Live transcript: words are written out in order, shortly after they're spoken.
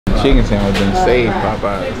chicken sandwich and save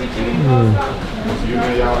Popeyes.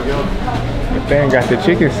 If they ain't got the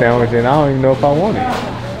chicken sandwich, then I don't even know if I want it.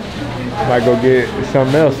 Might go get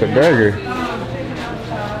something else, a burger.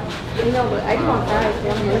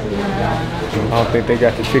 I don't think they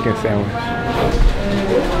got the chicken sandwich.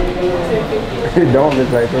 It don't look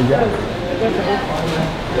like they got it.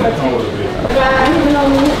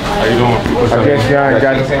 How you doing? I guess y'all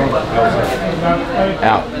got the sandwich.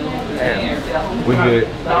 Out. We good.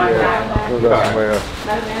 We'll go somewhere else.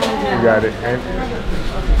 You got it.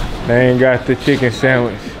 They ain't got the chicken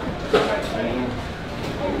sandwich.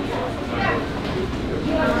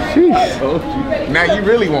 Jeez. Now you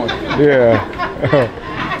really want it.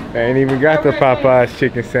 Yeah. They ain't even got the Popeyes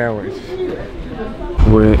chicken sandwich.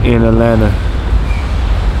 We're in Atlanta.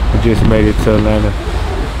 We just made it to Atlanta.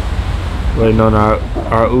 Waiting on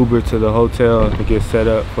our Uber to the hotel to get set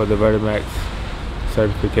up for the Vertimax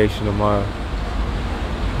certification tomorrow.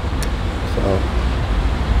 So,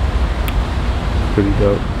 pretty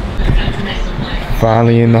dope.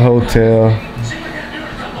 Finally in the hotel.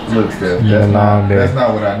 Look, Steph, that's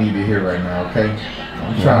not what I need to hear right now, okay?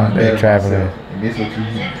 I'm trying to better myself, and this what you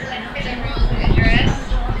hear.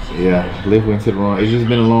 Yeah, Liv went to the wrong. It's just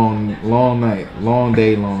been a long night, long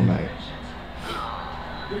day, long night.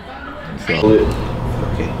 So,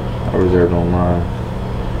 okay, I reserved online.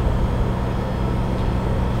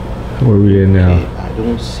 Where we at now? Okay, I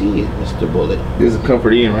don't see it, Mr. Bullitt. This is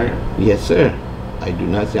Comfort Inn, right? Yes, sir. I do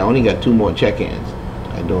not see. I only got 2 more check-ins.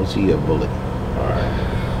 I don't see a Bullitt. All right.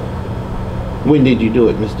 When did you do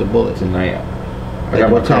it, Mr. Bullitt? Tonight. I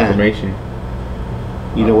got my confirmation.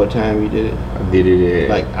 You know what time you did it? I did it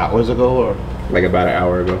like hours ago, or like about an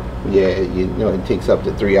hour ago. Yeah, you know it takes up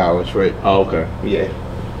to 3 hours for it. Oh, okay. Yeah.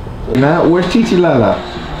 Now, where's Chichi Lala?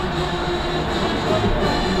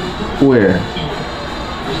 Where?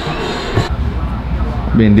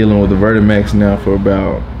 Been dealing with the Vertimax now for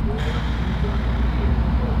about,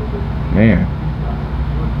 man,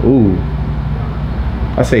 ooh,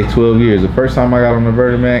 I say 12 years. The first time I got on the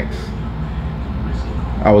Vertimax,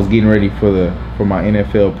 I was getting ready for my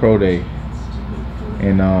NFL Pro Day,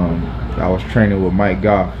 and I was training with Mike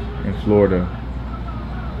Goff in Florida.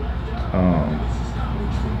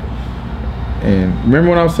 And remember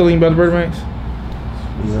when I was telling you about the Vertimax?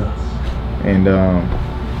 Yeah. And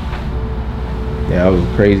yeah, that was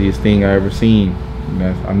the craziest thing I ever seen. And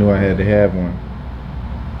I knew I had to have one.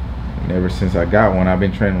 And ever since I got one, I've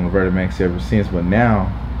been training on the Vertimax ever since. But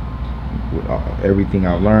now, with everything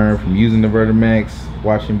I've learned from using the Vertimax,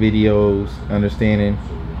 watching videos, understanding,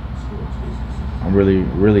 I'm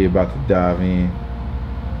really about to dive in.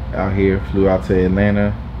 Out here, flew out to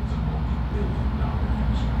Atlanta.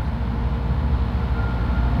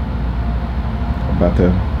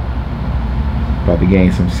 About to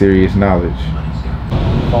gain some serious knowledge.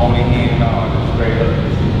 Phone in hand on straight up.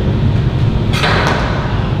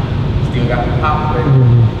 Still got the pop ready.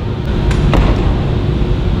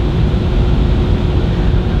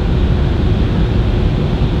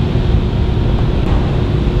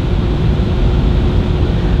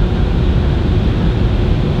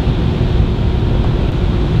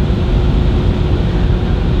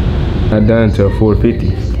 Not done until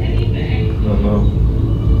 4:50. No.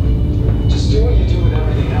 Just do what you do with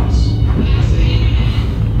everything else.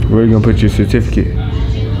 Where are you gonna put your certificate?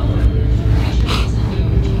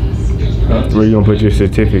 Where you gonna put your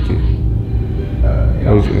certificate?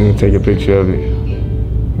 We're gonna take a picture of it.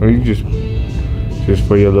 Or you just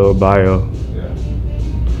for your little bio.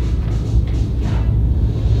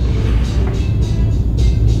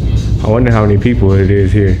 I wonder how many people it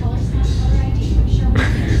is here.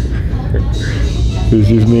 It's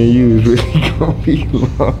just me and you. It's really gonna be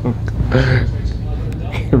long.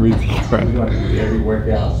 Every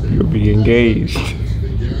workout. You'll be engaged.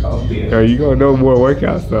 Are you gonna know more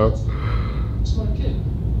workouts though?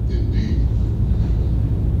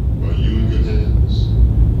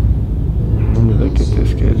 Let me look at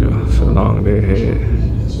this schedule. It's a long day ahead,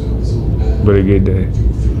 but a good day.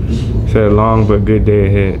 It's a long but good day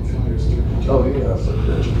ahead. Oh yeah,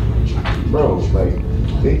 bro, like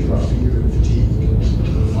big time.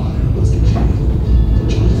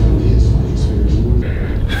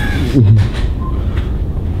 I'm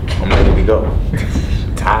ready to go.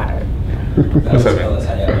 Tired. What's up,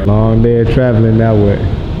 man? Long day of traveling that way.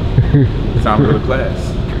 Time to go to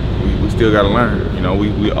class. We still got to learn. You know,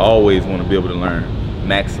 we always want to be able to learn,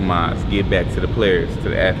 maximize, give back to the players, to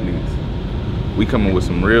the athletes. We coming with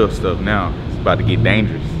some real stuff now. It's about to get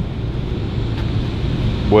dangerous.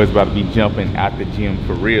 Boys about to be jumping out the gym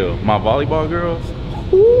for real. My volleyball girls,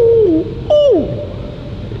 ooh,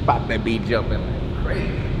 they about to be jumping like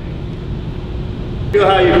crazy. Feel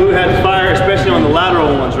how your glute has fire, especially on the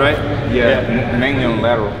lateral ones, right? Yeah. Mainly on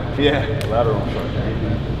lateral. Yeah. Lateral.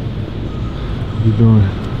 What you doing?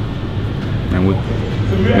 And we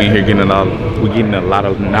in here getting a lot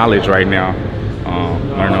of knowledge right now.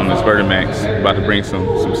 Learning on this Vertimax. About to bring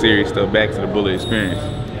some serious stuff back to the Bullitt experience.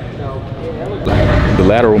 The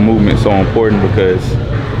lateral movement is so important because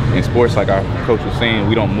in sports, like our coach was saying,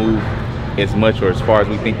 we don't move as much or as far as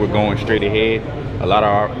we think we're going straight ahead. A lot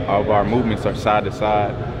of our movements are side to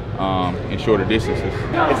side in shorter distances.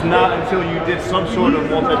 It's not until you did some sort of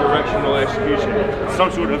multi-directional execution,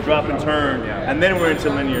 some sort of drop and turn, and then we're into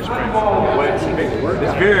linear sprints. But it's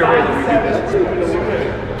very rare that we do this in sports.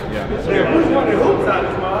 Yeah. So who's on the hoop side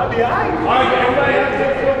this month? I'll be all right. All right, everybody have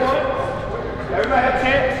 10 for one. Everybody have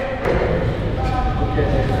 10.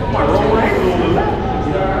 My roll ankle on the left.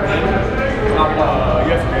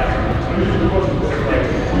 Yes, ma'am.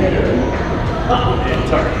 And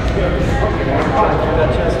tuck. That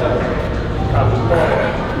chest up.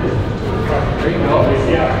 There you go.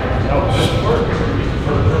 Yeah.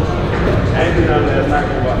 Anything on that's not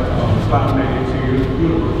going to stop making to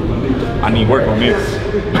you. I need work on this.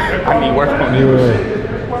 I need work on this.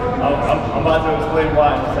 I'm about to explain why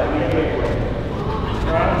in a second.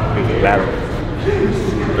 The lateral.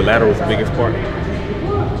 The lateral is the biggest part.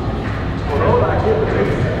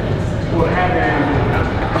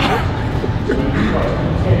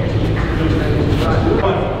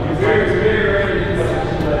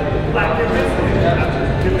 Like this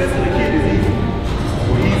in the kid is easy.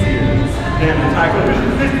 Or easier than the tiger.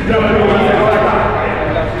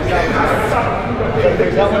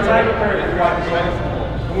 Is that one tiger?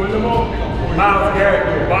 Miles Garrett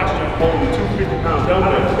do a box jump holding 250 pounds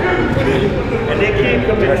dumbbell. And they can't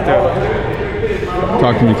come in.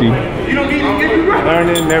 Talk to me, T. You don't need to get me right.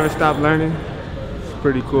 Learning, never stop learning. It's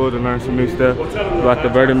pretty cool to learn some new stuff about the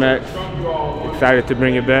Vertimax. Excited to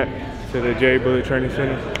bring it back to the J Bullitt Training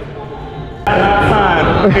Center.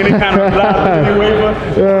 Any kind of any waiver.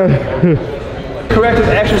 Corrective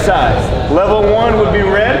exercise. Level 1 would be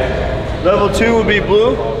red. Level 2 would be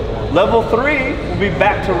blue. Level 3 will be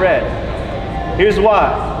back to red. Here's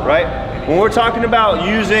why, right? When we're talking about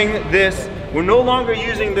using this, we're no longer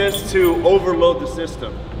using this to overload the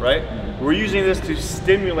system, right? We're using this to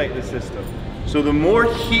stimulate the system. So the more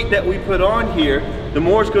heat that we put on here, the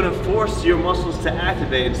more it's going to force your muscles to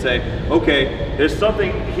activate and say, okay, there's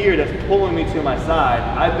something here that's pulling me to my side.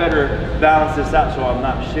 I better balance this out so I'm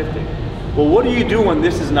not shifting. Well, what do you do when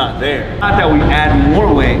this is not there? Not that we add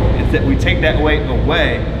more weight, it's that we take that weight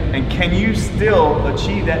away. And can you still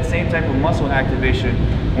achieve that same type of muscle activation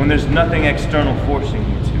when there's nothing external forcing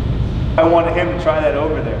you to? I wanted him to try that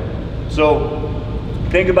over there. So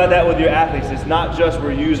think about that with your athletes. It's not just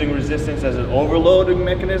we're using resistance as an overloading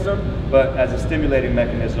mechanism, but as a stimulating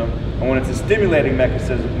mechanism. And when it's a stimulating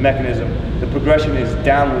mechanism, the progression is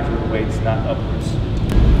downwards with weights, not upwards.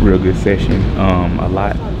 Real good session. A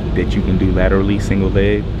lot that you can do laterally, single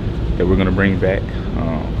leg, that we're gonna bring back.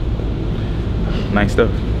 Nice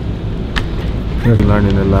stuff.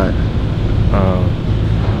 Learning a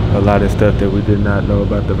lot of stuff that we did not know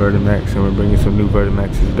about the Vertimax, and we're bringing some new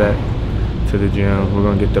Vertimaxes back to the gym. We're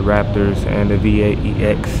gonna get the Raptors and the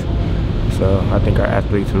V8EX. So I think our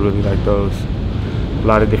athletes will really like those. A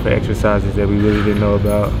lot of different exercises that we really didn't know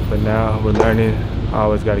about, but now we're learning. I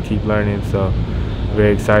always got to keep learning, so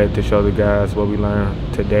very excited to show the guys what we learned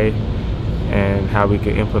today and how we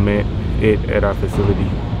can implement it at our facility.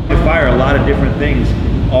 You fire a lot of different things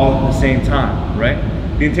all at the same time, right?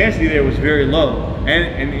 The intensity there was very low,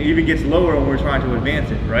 and it even gets lower when we're trying to advance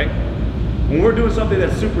it, right? When we're doing something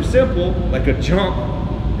that's super simple, like a jump,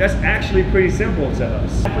 that's actually pretty simple to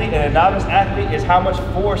us. And a novice athlete is how much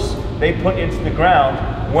force they put into the ground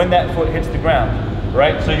when that foot hits the ground,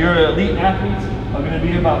 right? So your elite athletes are going to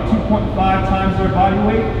be about 2.5 times their body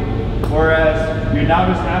weight, whereas your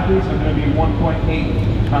novice athletes are going to be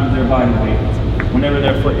 1.8 times their body weight whenever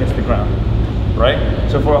their foot hits the ground, right?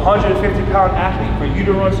 So for a 150-pound athlete, for you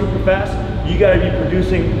to run super fast, you got to be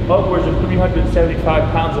producing upwards of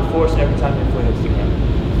 375 pounds of force every time your foot hits the ground,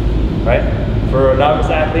 right? For a novice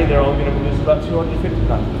athlete, they're only going to produce about 250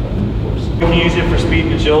 pounds of force. You can use it for speed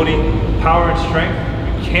and agility, power and strength.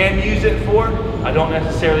 You can use it for, I don't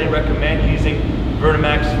necessarily recommend using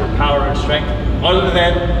Vertimax for power and strength, other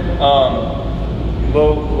than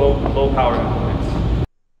low power implements.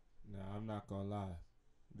 Now, I'm not gonna lie.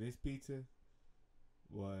 This pizza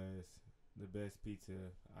was the best pizza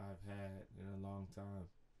I've had in a long time.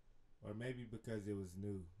 Or maybe because it was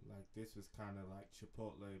new. Like, this was kind of like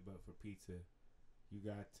Chipotle, but for pizza. You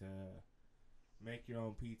got to make your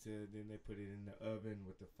own pizza, then they put it in the oven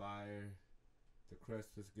with the fire The crust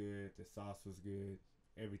was good. The sauce was good.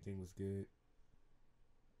 Everything was good.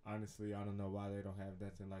 Honestly, I don't know why they don't have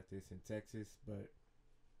nothing like this in Texas, but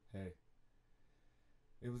hey,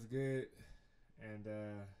 it was good. And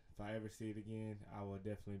if I ever see it again, I will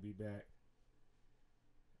definitely be back.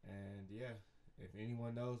 And yeah, if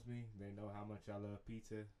anyone knows me, they know how much I love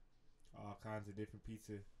pizza, all kinds of different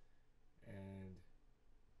pizza. And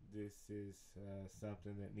this is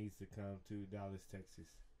something that needs to come to Dallas, Texas.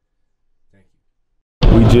 Thank you.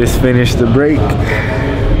 We just finished the break.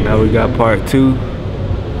 Now we got part 2.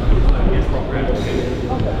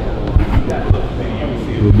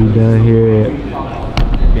 We'll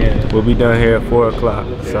be done here at 4 o'clock.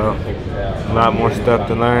 So a lot more stuff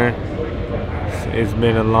to learn. It's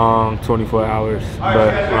been a long 24 hours,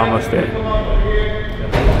 but we're almost there.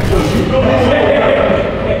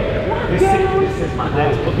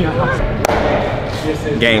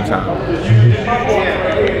 Game time.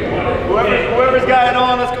 Whoever's got it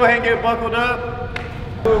on, let's go ahead and get buckled up.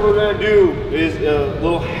 What we're gonna do is a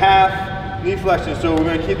little half knee flexion. So we're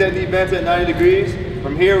gonna keep that knee bent at 90 degrees.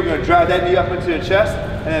 From here, we're gonna drive that knee up into the chest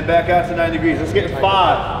and then back out to 90 degrees. Let's get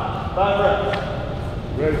 5 reps.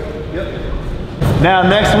 Ready? Yep. Now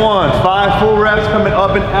next one, 5 full reps coming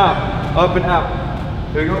up and out, up and out.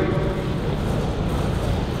 There you go.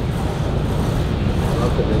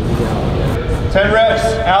 10 reps,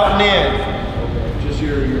 out and in. Just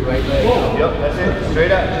your right leg. Yep, that's it.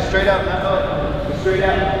 Straight out, just straight out, not up. Just straight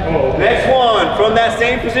out. Next one, from that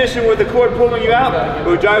same position with the cord pulling you out,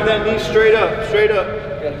 we'll drive that knee straight up, straight up.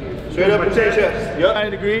 Straight up into the chest. Yep.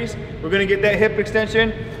 90 degrees. We're gonna get that hip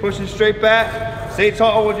extension, pushing straight back. Stay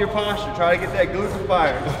tall with your posture. Try to get that glutes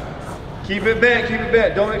fired. Keep it bent, keep it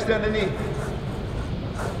bent. Don't extend the knee.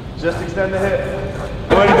 Just extend the hip.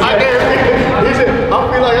 I can't. He said, I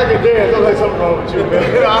feel like I can dance. I'm like, something wrong with you, man.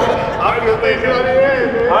 I feel like you're on the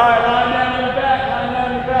end, man. All right, line down in the back, line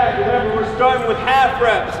down in the back. Remember, we're starting with half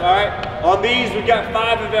reps, all right? On these, we've got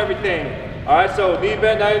 5 of everything. All right, so knee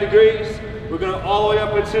bent 90 degrees. We're going to all the way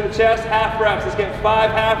up into the chest, half reps. Let's get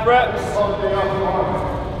 5 half reps.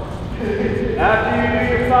 After you do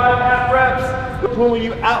your 5 half reps, we're pulling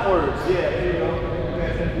you outwards. Yeah, there you go.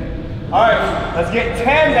 All right, let's get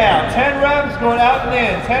 10 now. 10 reps going out and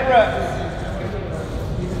in. 10 reps.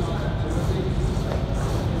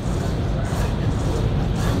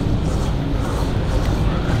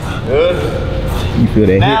 Good. You feel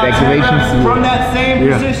that Now, hip activation? from that same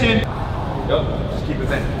position. Yep, just keep it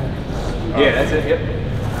bent. Yeah, that's it, yep.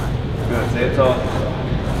 Good, stay it tall.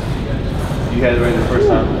 You had it right the first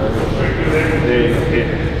time. There you go, yeah.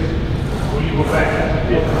 When you go back,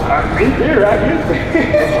 yeah. I'm in there, I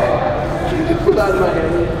guess. Pull out of my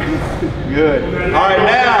hand. Good. All right,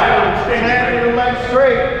 now, stand your leg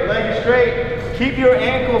straight. Leg is straight. Keep your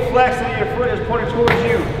ankle flexed and your foot is pointed towards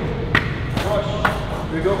you. Push.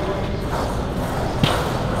 Here we go.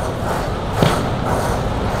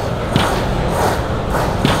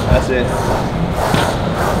 That's it.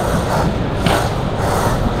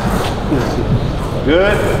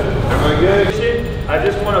 Good. Everybody good? I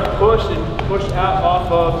just want to push and push out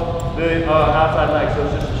off of the outside leg. So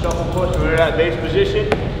it's just a shuffle push. We're in that base position.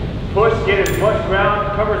 Push, get as much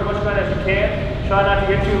ground, cover as much ground as you can. Try not to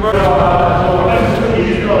get too vertical.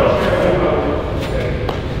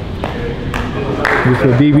 This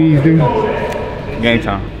what DBs do? Game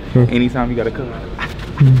time. Anytime you got to cover.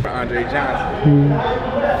 Andre Johnson.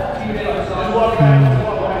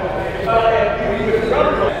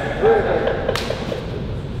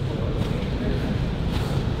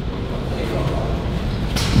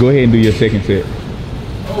 Go ahead and do your second set.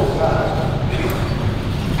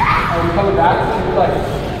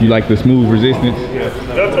 You like the smooth resistance? Yes.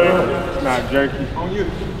 Your turn. It's not jerky. On you.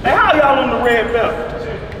 Hey, how y'all on the red belt?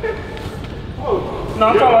 No,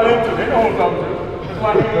 I'm talking about them two. They know what I'm talking about. That's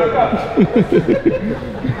why he look up.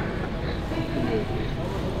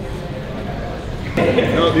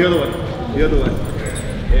 No, the other one. The other one.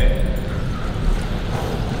 Yeah.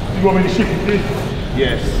 You want me to shift your feet?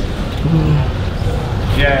 Yes.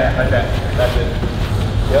 Yeah, like that. That's it.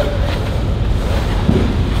 Yep.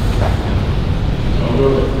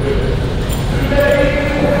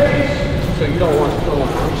 So you don't want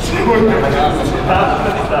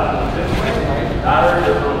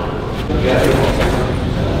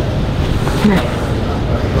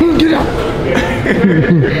Get out!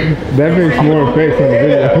 That makes more effects on the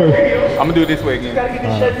video. I'm gonna do it this way again. You gotta get the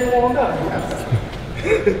shed warmed up.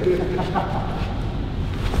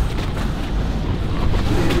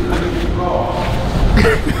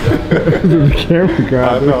 The camera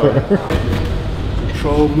guy.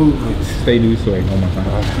 control movements. Stay loose way one more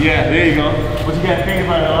time. Yeah, there you go. What you got to think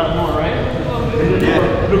about it a lot more, right?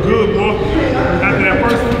 Yeah. Look good, boy. After that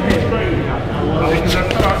first one, he's straight.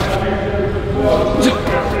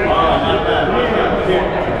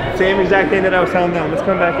 Same exact thing that I was telling them. Let's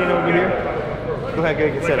come back in over here. Go ahead,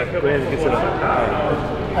 get set up. Go ahead and get set up.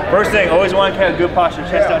 Right. First thing, always want to have good posture,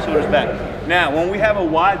 chest out, shoulders back. Now, when we have a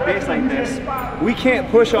wide base like this, we can't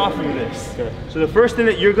push off of this. So the first thing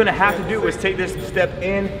that you're going to have to do is take this step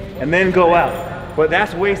in and then go out. But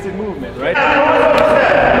that's wasted movement, right?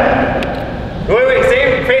 Wait,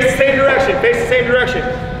 face the same direction, face the same direction.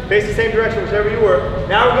 Face the same direction, whichever you were.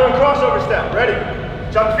 Now we're going crossover step. Ready?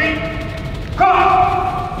 Jump feet. Cross!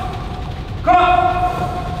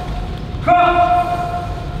 Cross! Cross!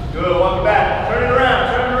 Good, walk back. Turn it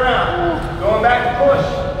around, turn it around. Going back to push.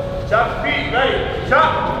 Chop the feet, ready?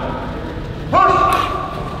 Chop. Push!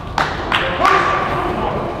 Push!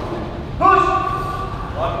 Push!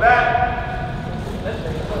 Walk back.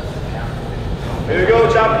 Here we go,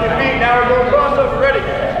 chopping your feet. Now we're going crossover, ready?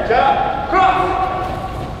 Chop. Cross!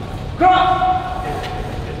 Cross!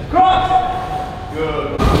 Cross! Good.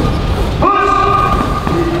 Push!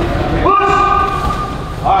 Push!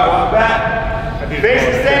 Alright, walk back. Face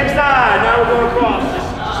the same side. Now we're going cross.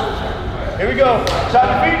 Here we go. Chop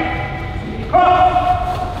your feet. Cross!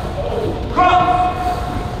 Cross!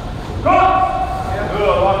 Cross!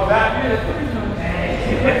 Good, walk back. Flip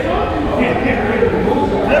it around,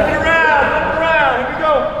 flip it around. Here we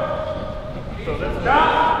go. So let's stop.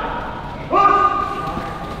 Push!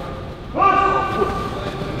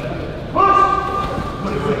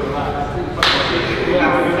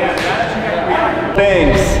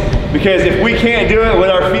 Things, because if we can't do it with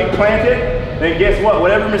our feet planted, then guess what?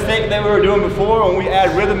 Whatever mistake that we were doing before, when we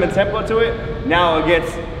add rhythm and tempo to it, now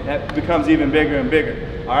that becomes even bigger and bigger.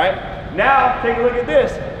 All right. Now take a look at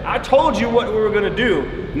this. I told you what we were gonna do.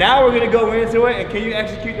 Now we're gonna go into it, and can you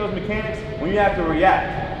execute those mechanics when you have to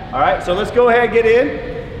react? All right. So let's go ahead and get in.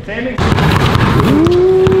 Same thing.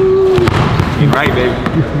 Right, baby.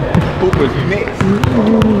 Hoop was mixed.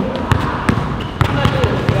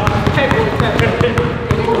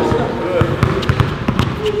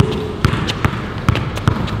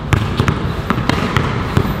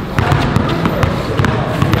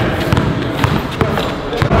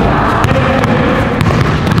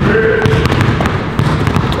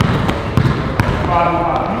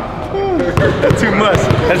 That's too much.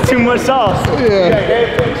 That's too much sauce.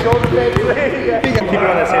 Yeah. Shoulder fake. Keep it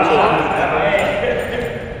on that same shoulder.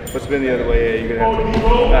 Let's spin the other way. Yeah, you're gonna have to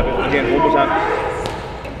tap it again. One more time.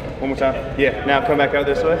 One more time. Yeah. Now come back out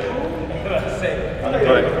this way. All right. Sorry. I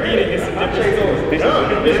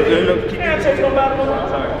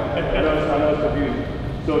know it's confusing.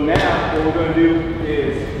 So now what we're gonna do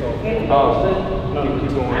is keep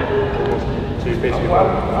going. So you're basically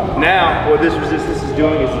now what this resistance is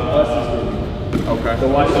doing is us. Okay. So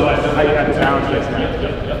watch how you have to balance this now.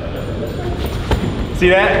 See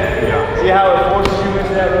that? Yeah. See how it forces you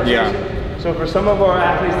into that rotation? Yeah. So for some of our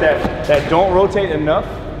athletes that don't rotate enough,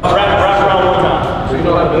 wrap around one time. So you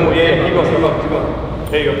know how to do it? Yeah, keep going, keep going, keep going.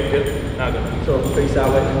 There you go. Good. Now good. So face that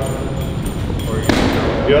way.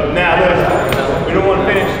 Yep. Now look, we don't want to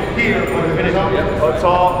finish here. We want to finish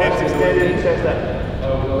tall, hips extended, and chest out.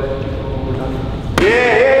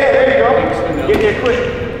 Yeah, there you go. Get there quick.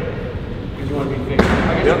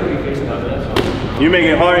 Yep. You make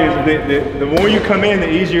it harder. The more you come in, the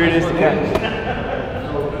easier it is to catch.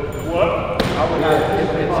 What?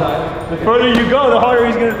 The further you go, the harder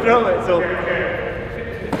he's going to throw it. So,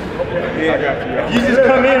 yeah. You just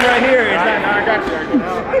come in right here. It's not. I got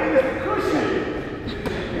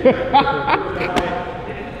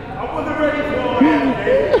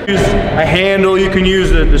you. Use a handle. You can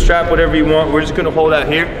use the strap, whatever you want. We're just going to hold out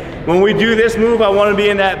here. When we do this move, I want to be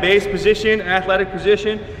in that base position, athletic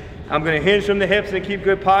position. I'm going to hinge from the hips and keep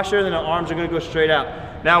good posture, then the arms are going to go straight out.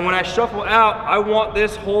 Now, when I shuffle out, I want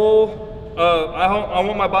this whole, I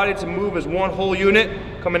want my body to move as one whole unit,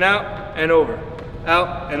 coming out and over,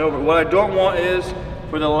 out and over. What I don't want is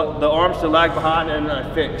for the arms to lag behind and then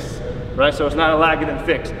I fix, right? So it's not a lag and then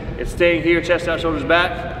fix. It's staying here, chest out, shoulders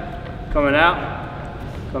back, coming out,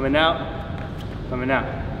 coming out, coming out.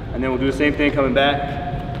 And then we'll do the same thing, coming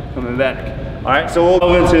back, coming back. All right, so we'll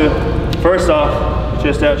go into, first off,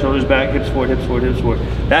 chest out, shoulders back, hips forward, hips forward, hips forward.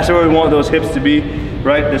 That's where we want those hips to be,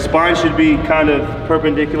 right? The spine should be kind of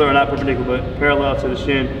perpendicular, or not perpendicular, but parallel to the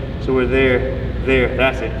shin. So we're there,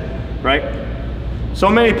 that's it, right? So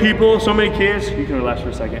many people, so many kids, you can relax for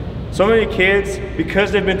a second. So many kids,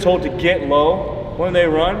 because they've been told to get low when they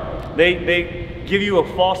run, they give you a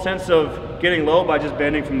false sense of getting low by just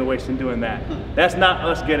bending from the waist and doing that. That's not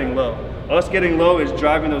us getting low. Us getting low is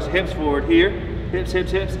driving those hips forward here. Hips,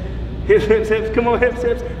 hips, hips. Hips, hips, hips. Come on, hips,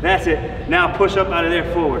 hips. That's it. Now push up out of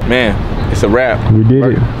there forward. Man, it's a wrap. We did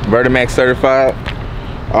it. Vertimax certified.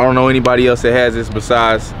 I don't know anybody else that has this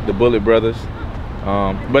besides the Bullitt brothers.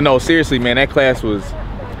 But no, seriously, man, that class was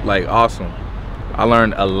like awesome. I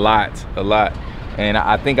learned a lot. And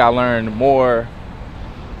I think I learned more.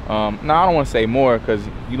 No, I don't want to say more, because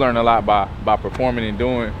you learn a lot by performing and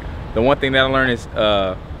doing. The one thing that I learned is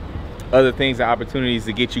other things and opportunities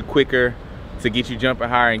to get you quicker, to get you jumping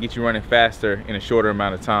higher and get you running faster in a shorter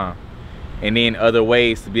amount of time. And then other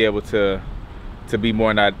ways to be able to be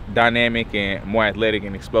more dynamic and more athletic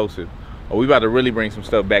and explosive. We about to really bring some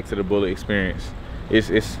stuff back to the Bullitt experience.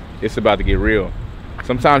 It's about to get real.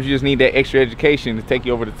 Sometimes you just need that extra education to take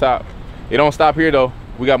you over the top. It don't stop here though.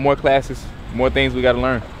 We got more classes, more things we got to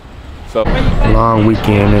learn. So long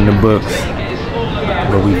weekend in the books,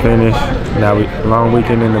 but we finished. Now long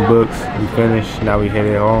weekend in the books. We finished. Now we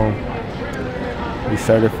headed home. We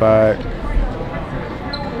certified.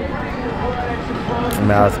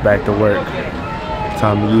 Now it's back to work.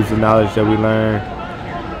 Time to use the knowledge that we learned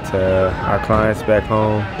to our clients back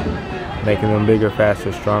home, making them bigger,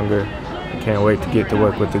 faster, stronger. Can't wait to get to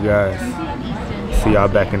work with the guys. See y'all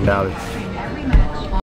back in Dallas.